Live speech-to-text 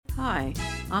Hi,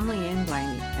 I'm Leanne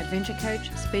Blaney, adventure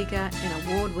coach, speaker, and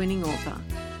award-winning author.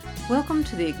 Welcome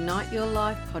to the Ignite Your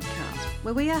Life podcast,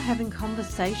 where we are having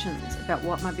conversations about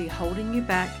what might be holding you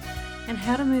back and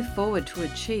how to move forward to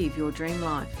achieve your dream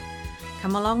life.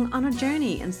 Come along on a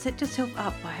journey and set yourself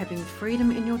up by having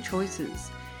freedom in your choices,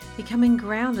 becoming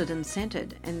grounded and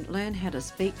centered, and learn how to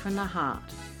speak from the heart.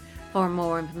 For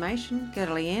more information, go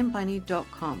to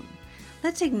leanneblaney.com.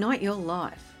 Let's ignite your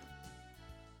life.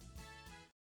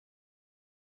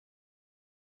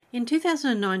 In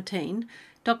 2019,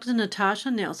 Dr. Natacha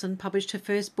Nelson published her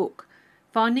first book,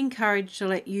 Finding Courage to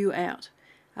Let You Out,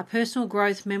 a personal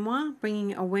growth memoir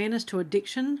bringing awareness to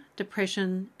addiction,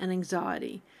 depression, and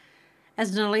anxiety.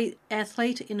 As an elite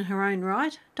athlete in her own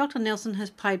right, Dr. Nelson has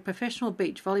played professional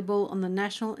beach volleyball on the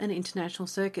national and international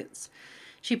circuits.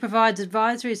 She provides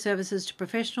advisory services to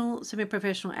professional,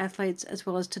 semi-professional athletes as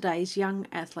well as today's young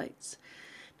athletes.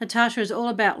 Natacha is all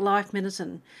about life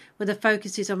medicine, where the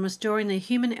focus is on restoring the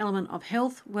human element of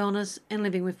health, wellness, and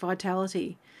living with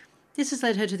vitality. This has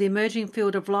led her to the emerging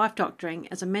field of life doctoring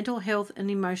as a mental health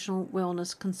and emotional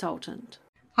wellness consultant.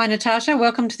 Hi, Natacha.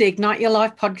 Welcome to the Ignite Your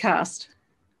Life podcast.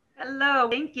 Hello.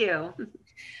 Thank you.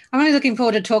 I'm really looking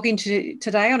forward to talking to you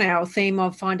today on our theme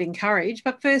of finding courage.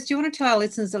 But first, do you want to tell our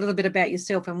listeners a little bit about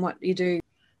yourself and what you do?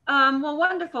 Well,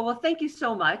 wonderful. Well, thank you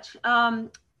so much.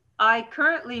 I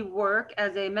currently work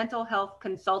as a mental health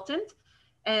consultant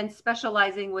and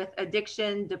specializing with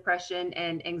addiction, depression,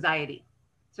 and anxiety.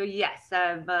 So yes,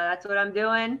 that's what I'm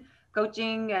doing,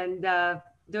 coaching and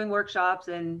doing workshops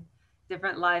and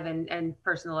different live and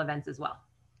personal events as well.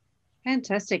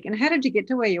 Fantastic. And how did you get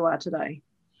to where you are today?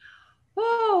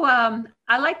 I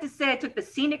like to say I took the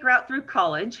scenic route through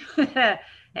college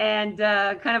and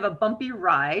kind of a bumpy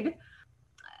ride.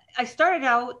 I started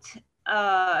out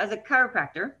as a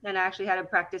chiropractor, and I actually had a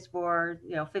practice for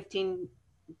 15,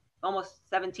 almost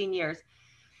 17 years.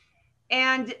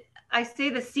 And I say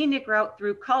the scenic route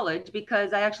through college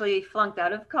because I actually flunked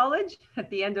out of college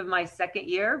at the end of my second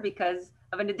year because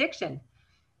of an addiction.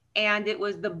 And it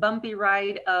was the bumpy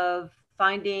ride of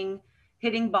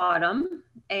hitting bottom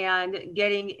and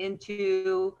getting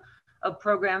into a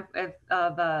program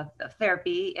of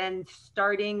therapy and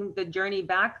starting the journey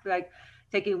back, like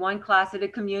taking one class at a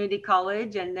community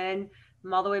college, and then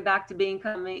I'm all the way back to being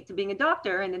a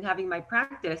doctor and then having my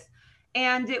practice.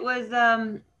 And it was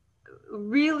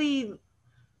really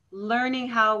learning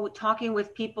how talking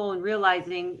with people and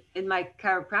realizing in my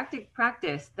chiropractic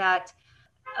practice that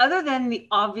other than the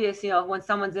obvious, when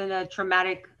someone's in a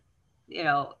traumatic,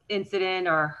 incident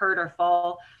or hurt or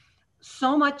fall,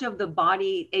 so much of the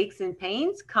body aches and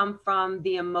pains come from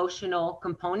the emotional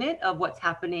component of what's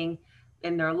happening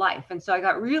in their life. And so I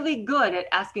got really good at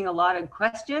asking a lot of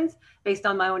questions based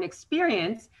on my own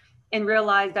experience and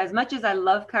realized as much as I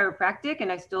love chiropractic,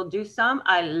 and I still do some,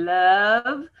 I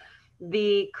love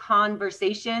the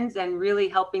conversations and really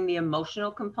helping the emotional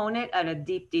component at a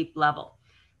deep, deep level.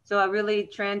 So I really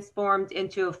transformed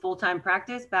into a full-time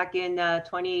practice back in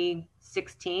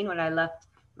 2016 when I left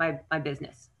my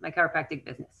business, my chiropractic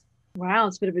business. Wow,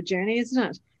 it's a bit of a journey, isn't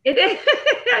it? It is.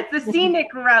 It's a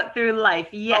scenic route through life.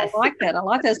 Yes. I like that. I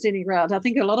like that scenic route. I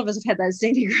think a lot of us have had those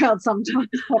scenic routes sometimes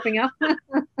popping up.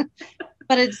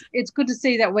 But it's good to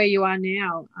see that where you are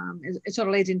now. It sort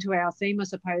of leads into our theme, I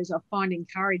suppose, of finding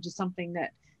courage is something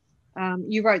that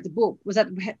you wrote the book. Was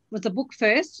the book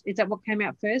first? Is that what came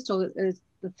out first, or is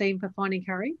the theme for finding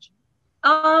courage?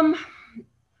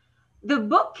 The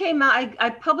book came out,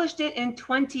 I published it in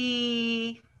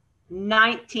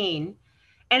 2019.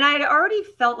 And I had already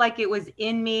felt like it was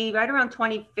in me right around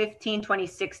 2015,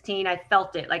 2016. I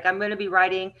felt it, like I'm going to be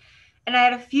writing. And I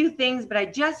had a few things, but I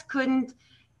just couldn't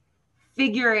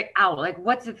figure it out. Like,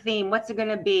 what's the theme? What's it going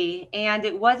to be? And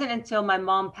it wasn't until my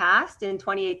mom passed in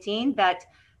 2018 that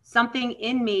something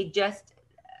in me it's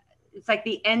like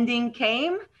the ending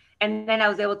came. And then I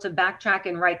was able to backtrack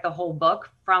and write the whole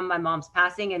book from my mom's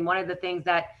passing. And one of the things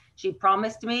that she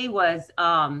promised me was,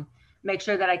 make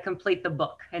sure that I complete the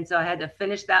book. And so I had to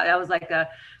finish that. That was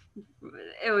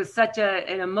it was such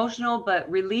an emotional, but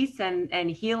release and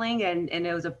healing. And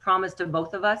it was a promise to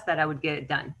both of us that I would get it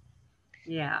done.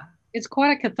 Yeah. It's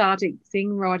quite a cathartic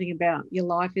thing writing about your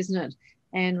life, isn't it?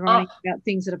 And writing about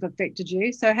things that have affected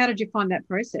you. So how did you find that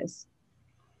process?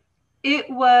 It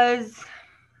was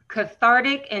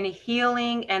cathartic and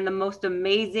healing and the most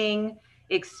amazing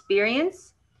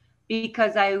experience,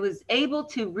 because I was able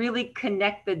to really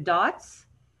connect the dots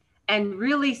and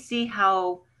really see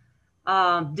how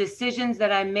decisions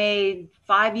that I made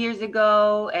 5 years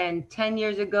ago and 10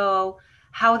 years ago,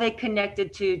 how they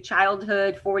connected to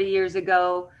childhood 40 years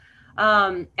ago,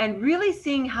 and really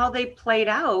seeing how they played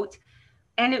out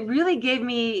And it really gave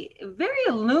me very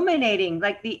illuminating,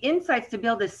 like the insights to be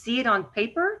able to see it on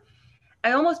paper.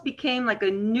 I almost became like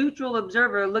a neutral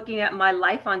observer looking at my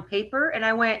life on paper. And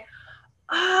I went,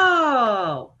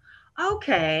 oh,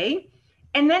 okay.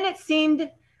 And then it seemed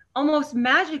almost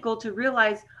magical to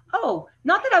realize, oh,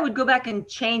 not that I would go back and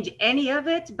change any of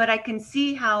it, but I can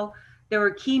see how there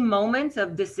were key moments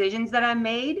of decisions that I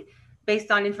made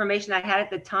based on information I had at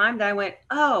the time that I went,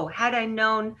 oh, had I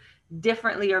known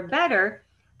differently or better,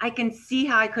 I can see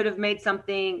how I could have made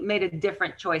a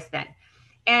different choice then.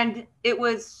 And it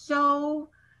was so,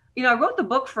 I wrote the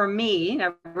book for me, and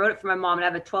I wrote it for my mom, and I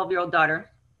have a 12-year-old daughter.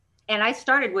 And I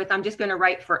started with, I'm just going to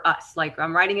write for us. Like,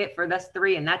 I'm writing it for us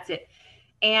three, and that's it.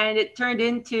 And it turned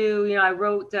into,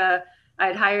 I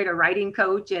had hired a writing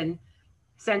coach and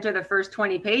sent her the first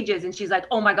 20 pages. And she's like,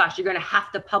 oh my gosh, you're going to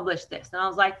have to publish this. And I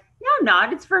was like, no, I'm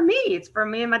not. It's for me. It's for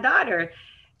me and my daughter.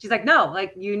 She's like, no,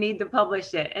 like, you need to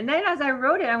publish it. And then as I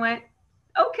wrote it, I went,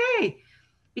 okay.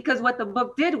 Because what the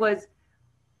book did was,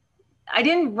 I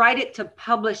didn't write it to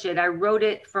publish it. I wrote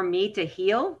it for me to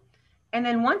heal. And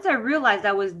then once I realized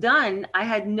I was done, I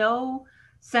had no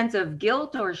sense of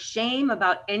guilt or shame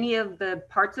about any of the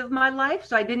parts of my life.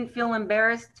 So I didn't feel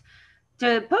embarrassed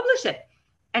to publish it.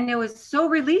 And it was so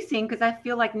releasing, because I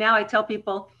feel like now I tell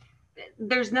people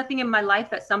there's nothing in my life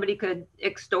that somebody could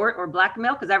extort or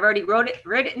blackmail, because I've already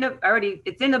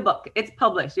it's in the book, it's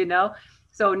published,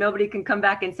 So nobody can come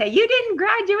back and say, you didn't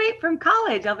graduate from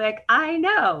college. I'll be like, I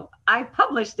know, I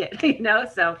published it,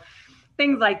 so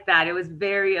things like that. It's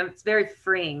very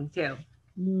freeing too.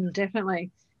 Definitely.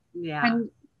 Yeah. And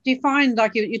do you find,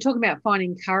 like, you're talking about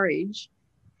finding courage?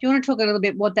 Do you want to talk a little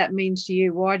bit what that means to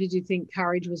you? Why did you think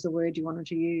courage was the word you wanted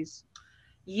to use?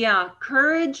 Yeah,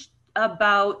 courage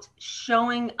about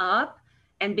showing up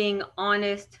and being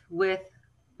honest with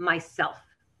myself.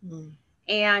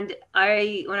 And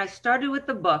when I started with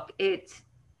the book,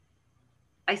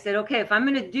 I said, okay, if I'm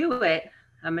going to do it,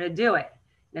 I'm going to do it.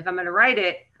 And if I'm going to write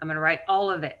it, I'm going to write all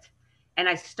of it. And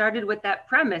I started with that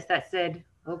premise that said,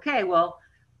 okay, well,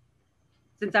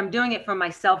 since I'm doing it for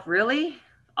myself, really,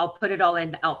 I'll put it all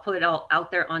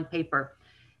out there on paper.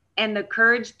 And the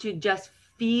courage to just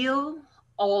feel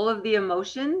all of the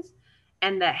emotions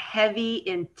and the heavy,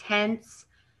 intense,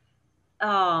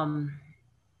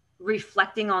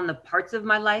 reflecting on the parts of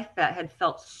my life that had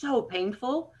felt so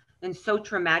painful and so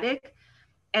traumatic,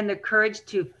 and the courage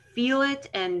to feel it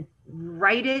and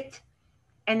write it.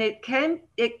 And it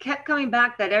kept coming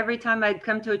back that every time I'd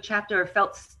come to a chapter or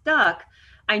felt stuck,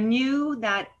 I knew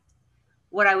that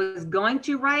what I was going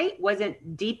to write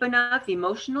wasn't deep enough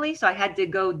emotionally. So I had to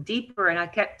go deeper. And I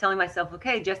kept telling myself,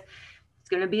 okay, it's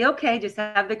going to be okay. Just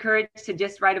have the courage to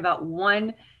just write about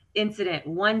one incident,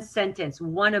 one sentence,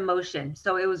 one emotion.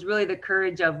 So it was really the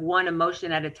courage of one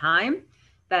emotion at a time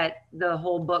that the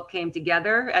whole book came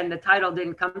together. And the title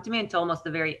didn't come to me until almost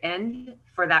the very end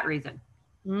for that reason.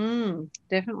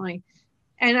 Definitely.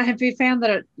 And have you found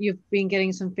that you've been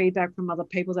getting some feedback from other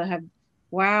people that have,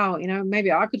 wow,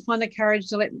 maybe I could find the courage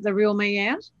to let the real me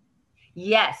out?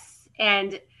 Yes.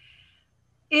 And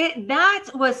that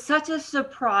was such a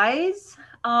surprise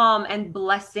and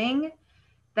blessing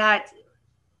that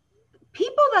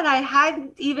people that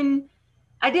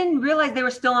I didn't realize they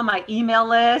were still on my email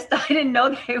list. I didn't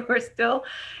know they were still,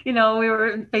 we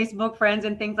were Facebook friends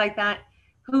and things like that,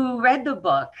 who read the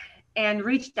book and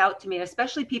reached out to me,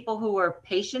 especially people who were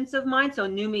patients of mine, so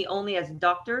knew me only as a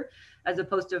doctor as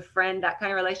opposed to a friend, that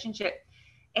kind of relationship.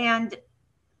 And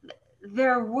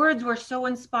their words were so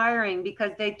inspiring,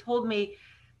 because they told me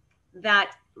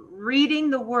that reading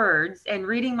the words and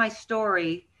reading my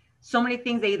story, so many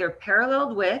things they either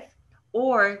paralleled with,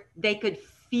 or they could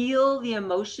feel the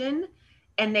emotion,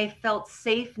 and they felt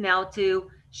safe now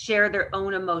to share their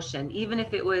own emotion, even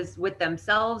if it was with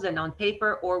themselves and on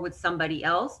paper or with somebody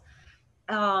else.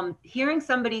 Hearing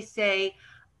somebody say,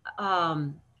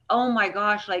 oh my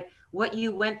gosh, like what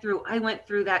you went through, I went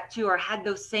through that too, or had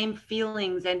those same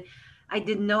feelings, and I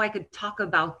didn't know I could talk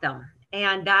about them.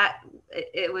 And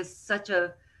it was such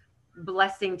a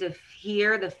blessing to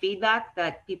hear the feedback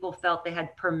that people felt they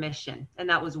had permission, and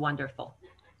that was wonderful.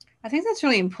 I think that's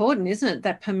really important, isn't it?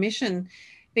 That permission,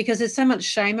 because there's so much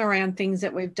shame around things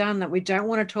that we've done that we don't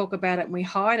want to talk about it, and we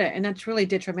hide it, and that's really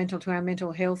detrimental to our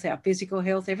mental health, our physical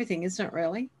health, everything, isn't it,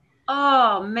 really?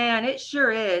 Oh man, it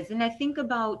sure is. And I think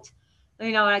about,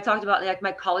 and I talked about like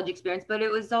my college experience, but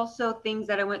it was also things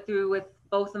that I went through with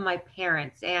both of my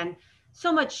parents, and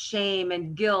so much shame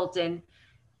and guilt. And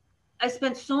I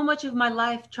spent so much of my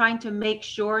life trying to make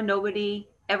sure nobody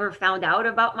ever found out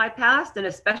about my past. And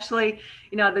especially,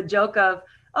 the joke of,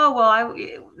 oh,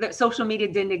 well, social media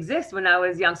didn't exist when I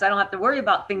was young, so I don't have to worry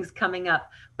about things coming up.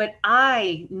 But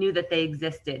I knew that they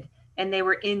existed and they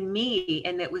were in me.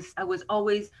 And I was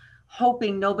always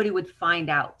hoping nobody would find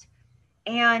out.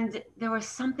 And there was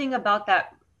something about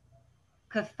that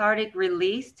cathartic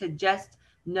release to just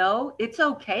know it's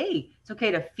okay. It's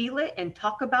okay to feel it and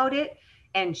talk about it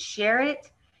and share it.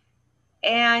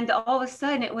 And all of a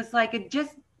sudden, it was like it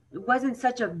just wasn't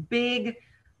such a big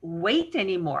weight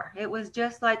anymore. It was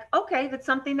just like, okay, that's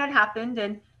something that happened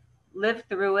and lived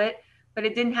through it, but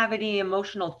it didn't have any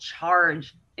emotional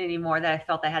charge anymore that I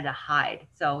felt I had to hide.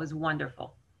 So it was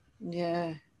wonderful.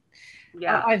 Yeah.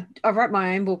 Yeah. I wrote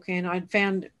my own book, and I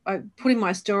putting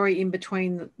my story in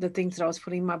between the things that I was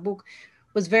putting in my book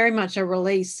was very much a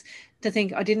release to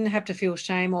think I didn't have to feel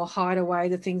shame or hide away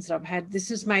the things that I've had. This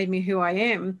has made me who I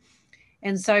am.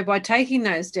 And so by taking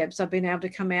those steps, I've been able to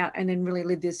come out and then really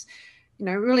live this,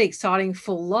 really exciting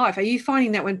full life. Are you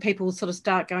finding that when people sort of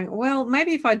start going, well,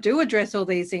 maybe if I do address all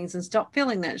these things and stop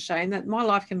feeling that shame, that my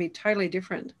life can be totally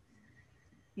different?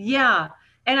 Yeah.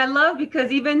 And I love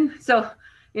because even so,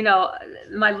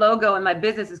 my logo and my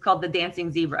business is called the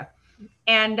Dancing Zebra.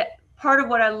 And part of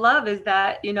what I love is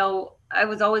that, I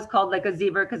was always called like a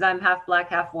zebra because I'm half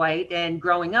black, half white. And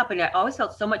growing up, and I always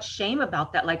felt so much shame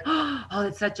about that. Like, oh,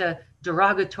 it's such a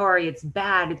derogatory, it's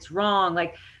bad, it's wrong.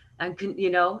 Like, and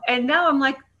now I'm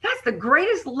like, that's the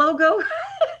greatest logo.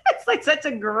 It's like such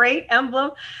a great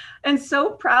emblem. And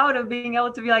so proud of being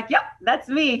able to be like, yep, that's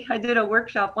me. I did a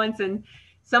workshop once and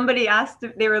somebody asked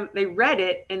if they read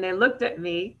it and they looked at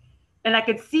me and I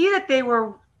could see that they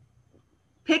were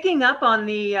picking up on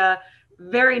the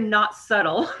very not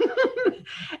subtle.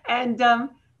 And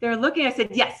they're looking, I said,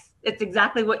 yes, it's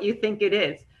exactly what you think it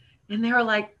is. And they were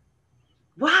like,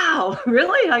 wow,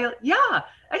 really? Yeah,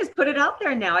 I just put it out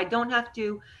there now. I don't have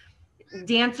to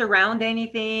dance around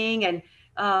anything. And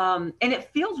it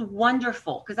feels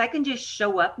wonderful because I can just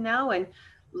show up now and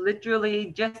literally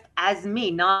just as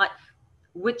me, not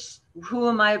who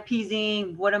am I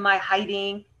appeasing? What am I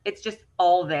hiding? It's just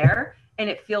all there. And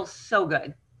it feels so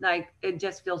good. Like it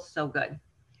just feels so good.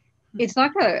 It's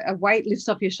like a weight lifts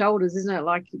off your shoulders, isn't it?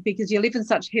 Like, because you live in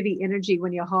such heavy energy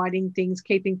when you're hiding things,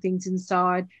 keeping things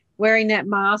inside, wearing that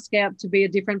mask out to be a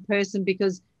different person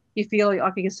because you feel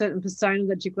like a certain persona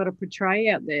that you've got to portray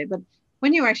out there. But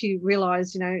when you actually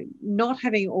realize, not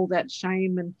having all that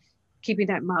shame and keeping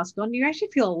that mask on, you actually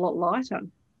feel a lot lighter.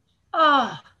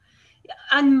 Oh,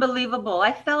 unbelievable.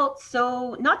 I felt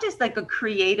so not just like a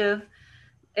creative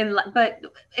but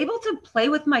able to play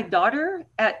with my daughter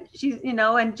and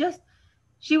just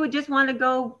she would just want to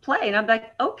go play and I'm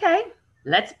like, okay,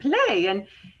 let's play. And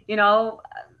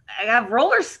I have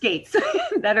roller skates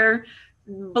that are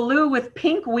blue with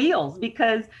pink wheels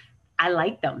because I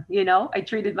like them. I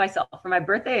treated myself for my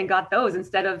birthday and got those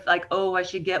instead of like, oh, I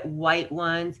should get white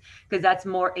ones because that's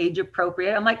more age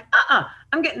appropriate. I'm like,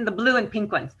 I'm getting the blue and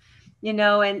pink ones.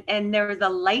 And there was a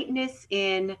lightness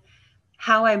in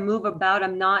how I move about.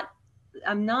 I'm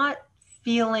not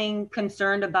feeling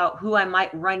concerned about who I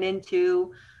might run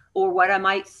into or what I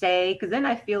might say. Cause then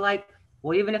I feel like,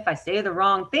 well, even if I say the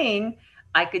wrong thing,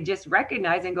 I could just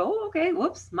recognize and go, oh, okay,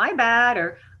 whoops, my bad.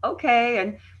 Or okay.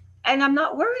 And I'm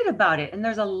not worried about it. And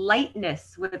there's a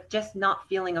lightness with just not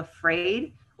feeling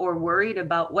afraid or worried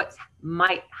about what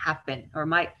might happen or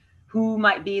who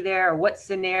might be there or what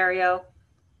scenario.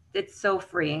 It's so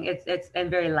freeing. It's and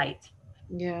very light.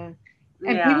 Yeah.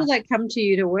 And Yeah. people that come to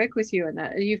you to work with you and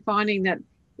that, are you finding that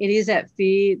it is that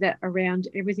fear that around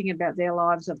everything about their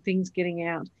lives of things getting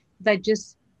out, they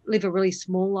just live a really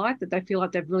small life, that they feel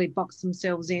like they've really boxed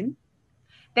themselves in?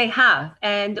 They have.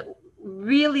 And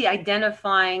really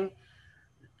identifying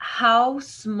how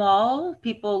small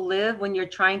people live when you're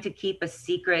trying to keep a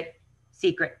secret.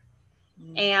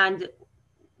 Mm. And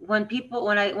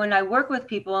when I work with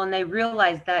people and they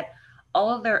realize that all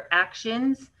of their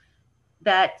actions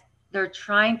that they're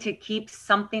trying to keep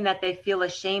something that they feel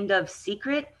ashamed of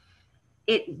secret,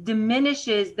 it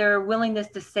diminishes their willingness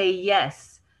to say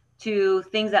yes to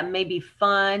things that may be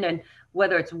fun and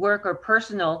whether it's work or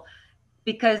personal.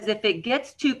 Because if it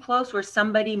gets too close where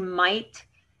somebody might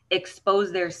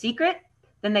expose their secret,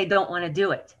 then they don't want to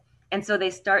do it. And so they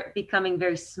start becoming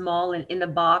very small and in the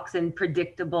box and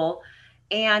predictable.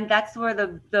 And that's where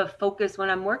the focus when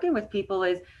I'm working with people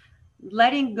is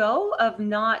letting go of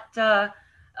not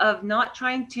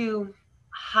trying to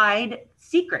hide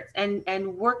secrets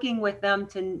and working with them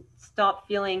to stop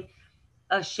feeling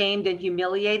ashamed and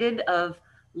humiliated of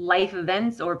life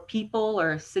events or people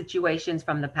or situations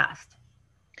from the past.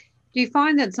 Do you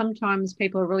find that sometimes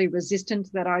people are really resistant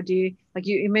to that idea? Like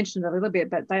you mentioned a little bit,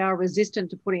 but they are resistant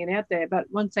to putting it out there.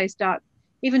 But once they start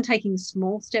even taking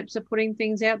small steps of putting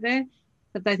things out there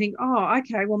that they think, oh,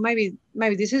 okay, well, maybe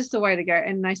this is the way to go.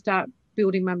 And they start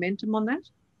building momentum on that.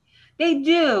 They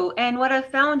do. And what I've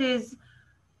found is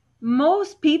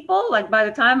most people, like by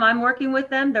the time I'm working with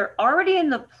them, they're already in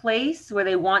the place where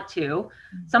they want to.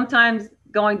 Sometimes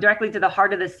going directly to the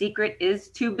heart of the secret is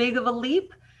too big of a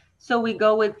leap. So we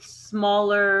go with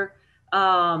smaller,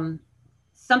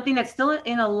 something that's still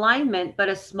in alignment, but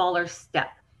a smaller step.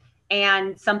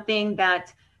 And something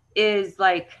that is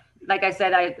like I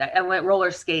said, I went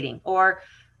roller skating or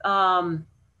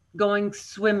going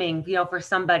swimming, for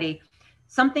somebody,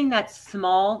 something that's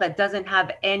small that doesn't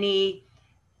have any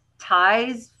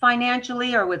ties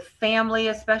financially or with family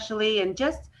especially, and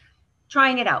just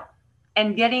trying it out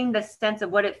and getting the sense of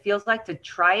what it feels like to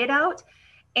try it out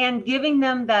and giving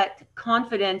them that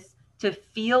confidence to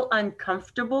feel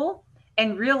uncomfortable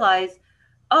and realize,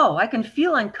 oh, I can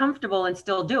feel uncomfortable and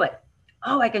still do it.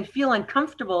 Oh, I can feel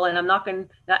uncomfortable and I'm not going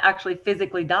to actually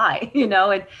physically die,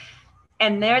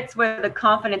 and that's where the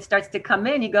confidence starts to come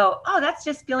in. You go, oh, that's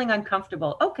just feeling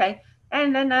uncomfortable. Okay.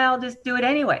 And then I'll just do it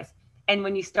anyways. And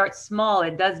when you start small,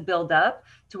 it does build up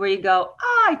to where you go,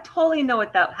 oh, I totally know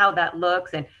how that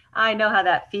looks. And I know how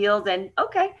that feels. And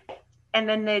okay. And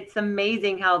then it's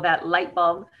amazing how that light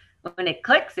bulb, when it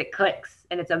clicks.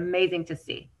 And it's amazing to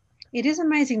see. It is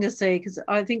amazing to see, because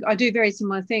I think I do very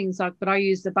similar things, but I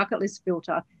use the bucket list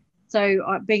filter.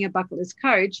 So being a bucket list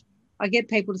coach, I get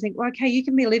people to think, well, okay, you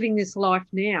can be living this life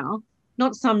now,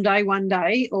 not someday, one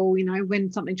day, or,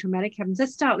 when something traumatic happens,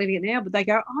 let's start living it now. But they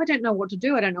go, oh, I don't know what to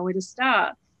do. I don't know where to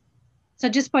start. So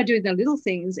just by doing the little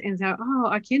things and go, oh,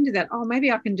 I can do that. Oh,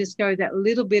 maybe I can just go that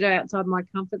little bit outside my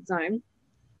comfort zone.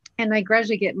 And they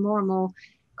gradually get more and more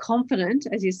confident,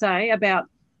 as you say, about,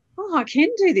 oh, I can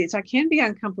do this. I can be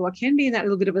uncomfortable. I can be in that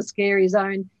little bit of a scary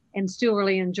zone and still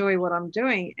really enjoy what I'm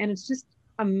doing. And it's just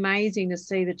amazing to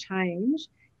see the change,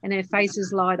 and their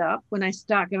faces light up when they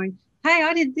start going, hey,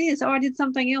 I did this. Oh, I did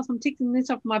something else. I'm ticking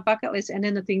this off my bucket list. And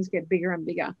then the things get bigger and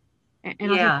bigger. And I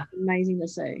think it's amazing to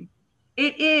see.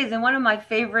 It is. And one of my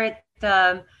favorite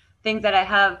things that I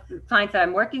have clients that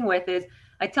I'm working with is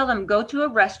I tell them, go to a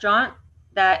restaurant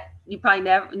that you probably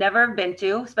never have been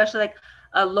to, especially like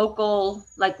a local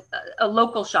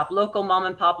shop, local mom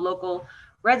and pop, local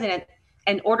resident,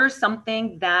 and order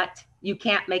something that you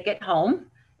can't make at home,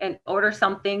 and order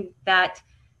something that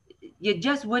you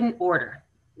just wouldn't order.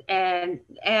 And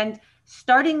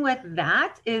starting with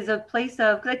that is a place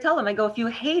of, because I tell them, I go, if you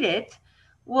hate it,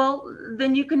 well,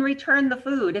 then you can return the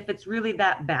food if it's really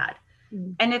that bad.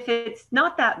 And if it's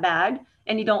not that bad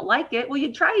and you don't like it, well,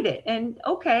 you tried it, and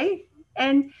okay.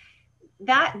 And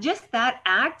that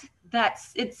act,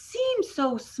 it seems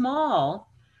so small,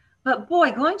 but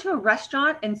boy, going to a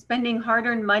restaurant and spending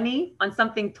hard-earned money on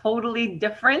something totally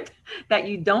different that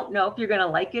you don't know if you're going to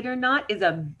like it or not is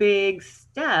a big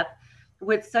step,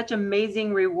 with such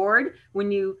amazing reward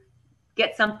when you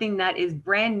get something that is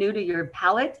brand new to your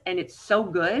palate and it's so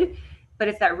good. But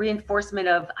it's that reinforcement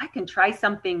of, I can try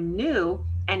something new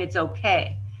and it's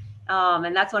okay.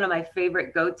 And that's one of my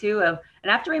favorite go-to of,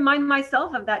 and I have to remind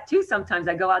myself of that too. Sometimes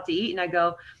I go out to eat and I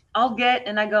go,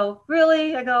 and I go,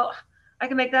 really? I go, I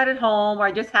can make that at home, or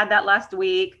I just had that last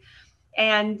week.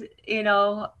 And,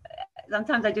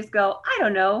 sometimes I just go, I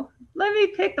don't know, let me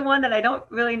pick the one that I don't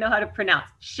really know how to pronounce.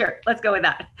 Sure, let's go with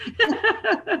that.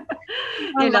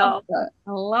 I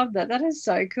love that. That is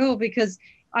so cool, because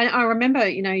I remember,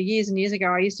 years and years ago,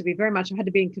 I used to be very much, I had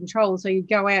to be in control. So you'd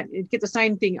go out and get the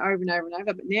same thing over and over and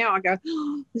over. But now I go,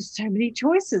 oh, there's so many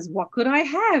choices. What could I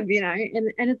have?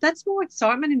 And that's more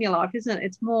excitement in your life, isn't it?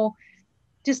 It's more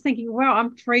just thinking, well,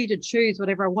 I'm free to choose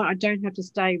whatever I want. I don't have to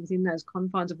stay within those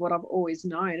confines of what I've always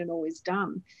known and always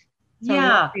done. So I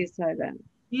love you say that.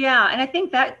 Yeah. And I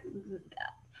think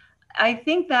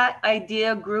that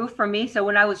idea grew for me. So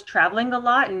when I was traveling a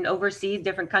lot and overseas,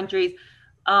 different countries,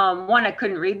 one, I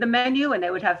couldn't read the menu and they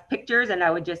would have pictures and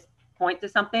I would just point to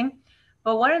something.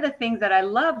 But one of the things that I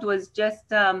loved was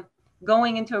just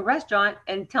going into a restaurant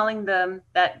and telling them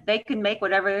that they can make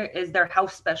whatever is their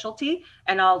house specialty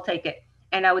and I'll take it.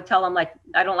 And I would tell them, like,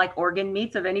 I don't like organ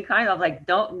meats of any kind. I was like,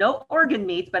 no organ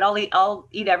meats, but I'll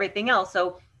eat everything else.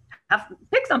 So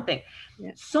pick something.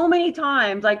 Yeah. So many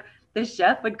times, like, the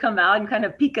chef would come out and kind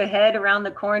of peek ahead around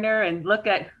the corner and look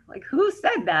at, like, who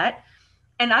said that?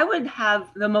 And I would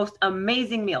have the most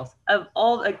amazing meals of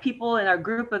all the people in our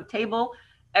group of table.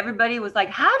 Everybody was like,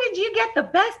 how did you get the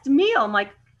best meal? I'm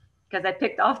like, because I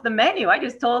picked off the menu. I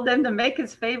just told them to make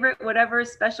his favorite, whatever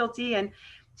specialty. And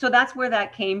so that's where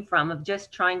that came from, of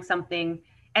just trying something.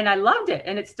 And I loved it.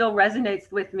 And it still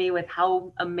resonates with me with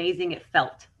how amazing it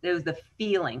felt. It was the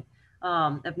feeling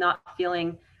of not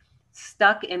feeling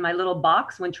stuck in my little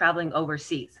box when traveling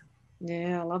overseas.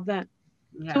 Yeah, I love that.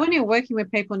 Yeah. So when you're working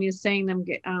with people and you're seeing them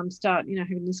get start,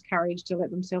 having this courage to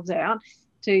let themselves out,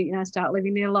 to start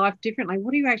living their life differently,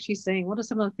 what are you actually seeing? What are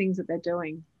some of the things that they're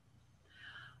doing?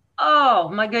 Oh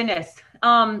my goodness.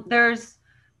 There's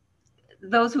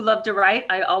those who love to write.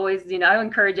 I always, I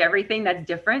encourage everything that's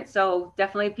different. So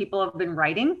definitely people have been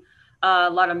writing, a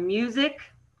lot of music.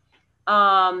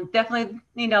 Definitely,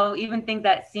 even things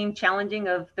that seem challenging,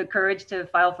 of the courage to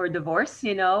file for divorce,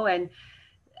 and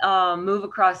move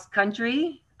across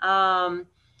country,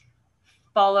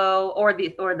 follow, or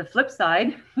the flip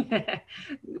side,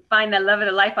 find that love of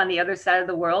the life on the other side of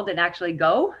the world and actually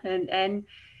go. And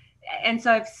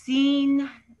so I've seen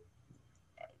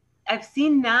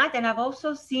that, and I've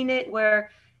also seen it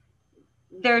where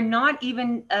they're not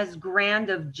even as grand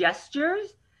of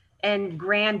gestures and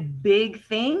grand big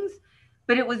things,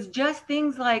 but it was just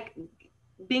things like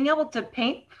being able to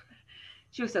paint.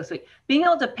 She was so sweet. Being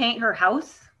able to paint her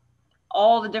house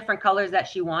all the different colors that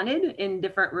she wanted in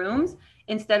different rooms,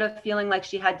 instead of feeling like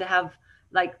she had to have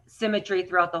like symmetry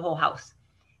throughout the whole house.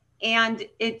 And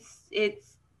it's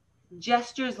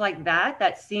gestures like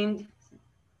that seemed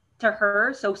to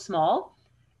her so small.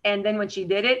 And then when she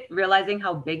did it, realizing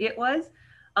how big it was,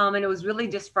 and it was really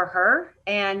just for her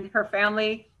and her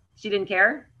family. She didn't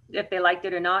care if they liked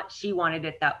it or not. She wanted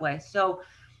it that way. So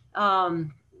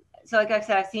like I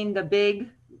said, I've seen the big,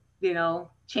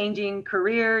 changing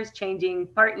careers, changing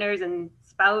partners and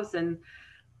spouse, and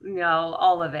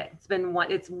all of it.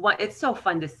 It's so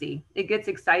fun to see. It gets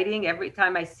exciting every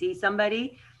time I see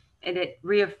somebody, and it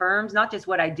reaffirms not just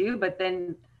what I do, but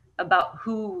then about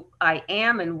who I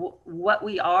am and what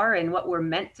we are and what we're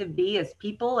meant to be as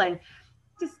people. And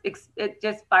it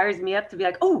just fires me up to be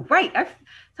like, oh, right.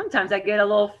 Sometimes I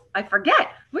forget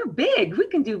we're big. We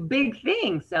can do big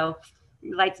things. So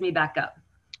it lights me back up.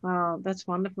 Oh, that's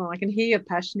wonderful. I can hear your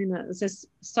passion in it. It's just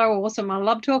so awesome. I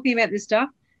love talking about this stuff.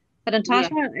 But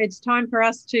Natacha, It's time for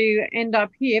us to end up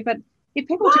here. But if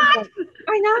people I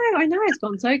know, it's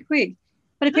gone so quick.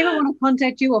 But if people want to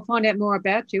contact you or find out more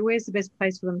about you, where's the best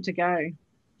place for them to go?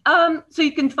 So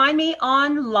you can find me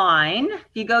online. If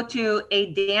you go to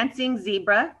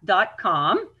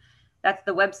adancingzebra.com, that's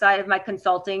the website of my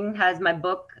consulting, has my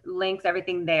book, links,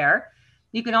 everything there.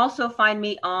 You can also find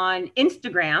me on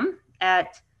Instagram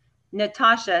at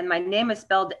Natacha, and my name is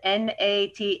spelled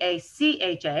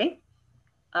Natacha.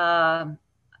 So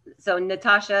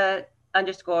Natacha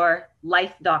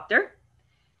 _life doctor.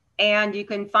 And you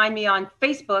can find me on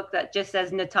Facebook that just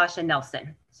says Natacha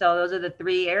Nelson. So those are the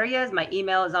 3 areas. My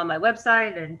email is on my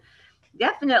website, and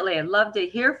definitely I'd love to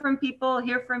hear from people,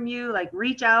 hear from you, like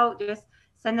reach out, just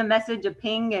send a message, a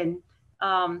ping, and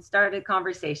start a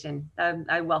conversation.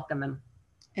 I welcome them.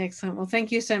 Excellent. Well,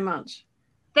 thank you so much.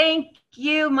 Thank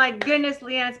you. My goodness,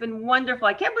 Leanne, it's been wonderful.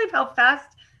 I can't believe how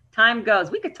fast time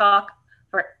goes. We could talk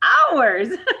for hours.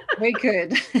 We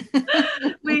could.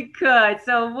 We could.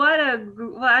 So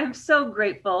I'm so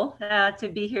grateful to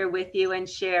be here with you and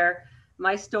share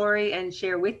my story and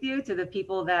share with you to the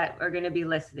people that are going to be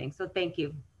listening. So thank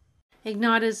you.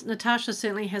 Igniters, Natacha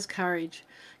certainly has courage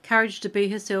to be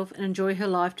herself and enjoy her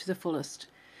life to the fullest.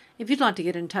 If you'd like to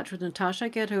get in touch with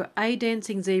Natacha, go to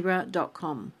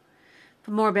adancingzebra.com.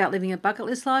 For more about living a bucket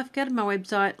list life, go to my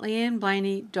website,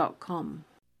 leanneblaney.com.